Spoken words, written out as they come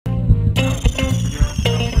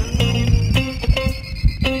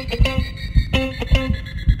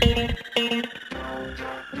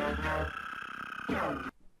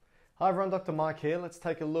everyone, Dr. Mike here. Let's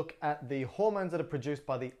take a look at the hormones that are produced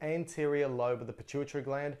by the anterior lobe of the pituitary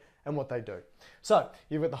gland and what they do. So,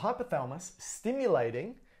 you've got the hypothalamus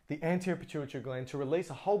stimulating the anterior pituitary gland to release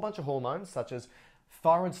a whole bunch of hormones such as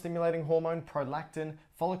thyroid stimulating hormone, prolactin,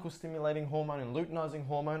 follicle stimulating hormone and luteinizing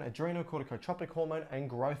hormone, adrenocorticotropic hormone and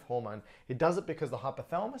growth hormone. It does it because the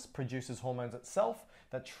hypothalamus produces hormones itself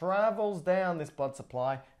that travels down this blood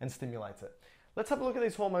supply and stimulates it. Let's have a look at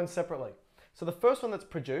these hormones separately. So the first one that's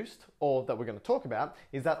produced, or that we're going to talk about,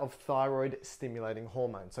 is that of thyroid stimulating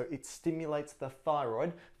hormone. So it stimulates the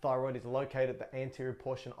thyroid. Thyroid is located at the anterior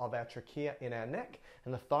portion of our trachea in our neck,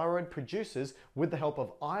 and the thyroid produces, with the help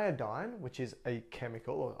of iodine, which is a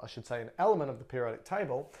chemical, or I should say an element of the periodic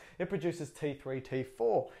table, it produces T3,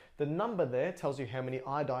 T4. The number there tells you how many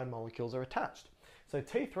iodine molecules are attached. So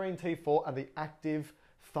T3 and T4 are the active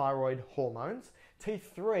thyroid hormones.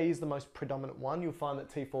 T3 is the most predominant one. You'll find that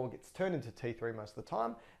T4 gets turned into T3 most of the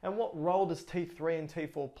time. And what role does T3 and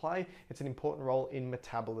T4 play? It's an important role in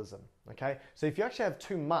metabolism, okay? So if you actually have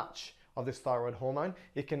too much of this thyroid hormone,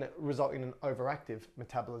 it can result in an overactive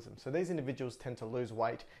metabolism. So these individuals tend to lose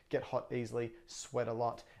weight, get hot easily, sweat a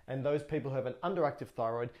lot, and those people who have an underactive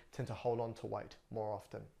thyroid tend to hold on to weight more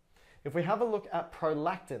often. If we have a look at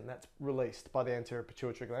prolactin that's released by the anterior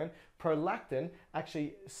pituitary gland, prolactin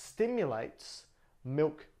actually stimulates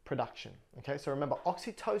milk production. Okay, so remember,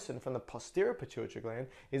 oxytocin from the posterior pituitary gland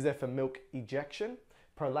is there for milk ejection.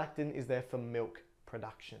 Prolactin is there for milk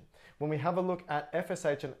production. When we have a look at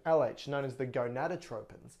FSH and LH, known as the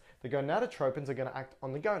gonadotropins are going to act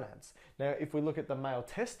on the gonads. Now, if we look at the male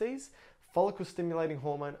testes, follicle stimulating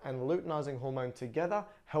hormone and luteinizing hormone together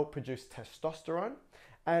help produce testosterone.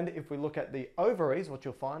 And if we look at the ovaries, what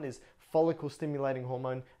you'll find is follicle stimulating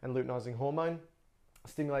hormone and luteinizing hormone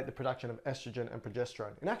stimulate the production of estrogen and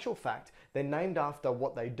progesterone. In actual fact, they're named after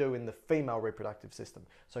what they do in the female reproductive system.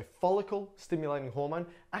 So follicle stimulating hormone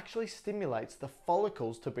actually stimulates the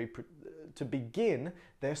follicles to begin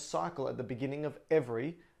their cycle at the beginning of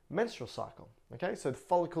every menstrual cycle. Okay, so the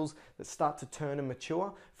follicles that start to turn and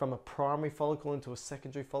mature from a primary follicle into a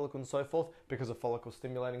secondary follicle and so forth because of follicle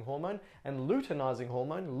stimulating hormone. And luteinizing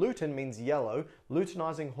hormone, lutein means yellow,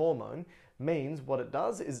 luteinizing hormone means what it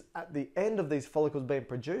does is at the end of these follicles being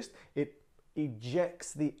produced, it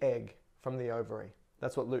ejects the egg from the ovary.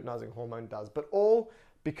 That's what luteinizing hormone does, but all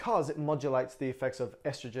because it modulates the effects of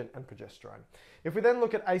estrogen and progesterone. If we then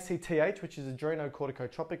look at ACTH, which is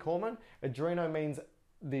adrenocorticotropic hormone, adreno means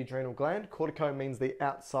the adrenal gland, cortico means the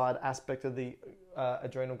outside aspect of the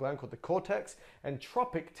adrenal gland called the cortex, and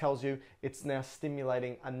tropic tells you it's now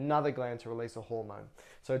stimulating another gland to release a hormone.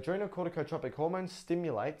 So adrenocorticotropic hormone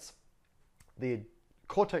stimulates the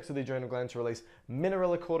cortex of the adrenal gland to release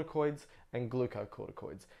mineralocorticoids and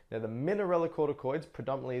glucocorticoids. Now the mineralocorticoids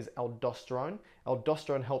predominantly is aldosterone.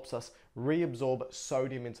 Aldosterone helps us reabsorb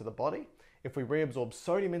sodium into the body. If we reabsorb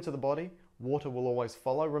sodium into the body, water will always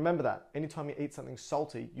follow. Remember that. Anytime you eat something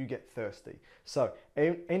salty, you get thirsty. So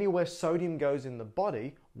anywhere sodium goes in the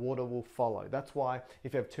body, water will follow. That's why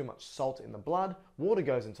if you have too much salt in the blood, water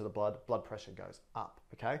goes into the blood pressure goes up,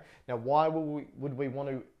 okay? Now, why would we want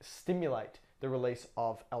to stimulate the release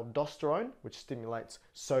of aldosterone, which stimulates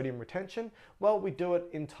sodium retention? Well, we do it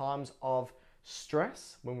in times of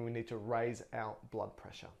stress when we need to raise our blood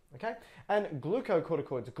pressure, okay? And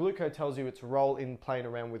glucocorticoids, gluco tells you its role in playing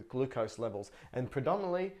around with glucose levels, and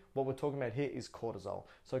predominantly what we're talking about here is cortisol.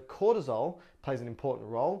 So cortisol plays an important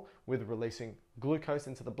role with releasing glucose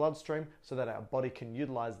into the bloodstream so that our body can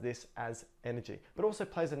utilize this as energy, but also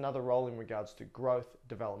plays another role in regards to growth,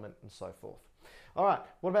 development, and so forth. All right,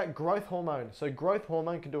 what about growth hormone? So growth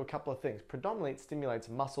hormone can do a couple of things. Predominantly, it stimulates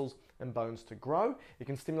muscles and bones to grow. It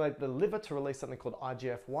can stimulate the liver to release something called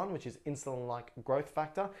IGF-1, which is insulin-like growth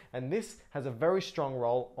factor, and this has a very strong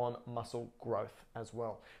role on muscle growth as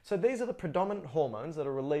well. So these are the predominant hormones that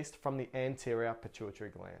are released from the anterior pituitary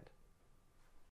gland.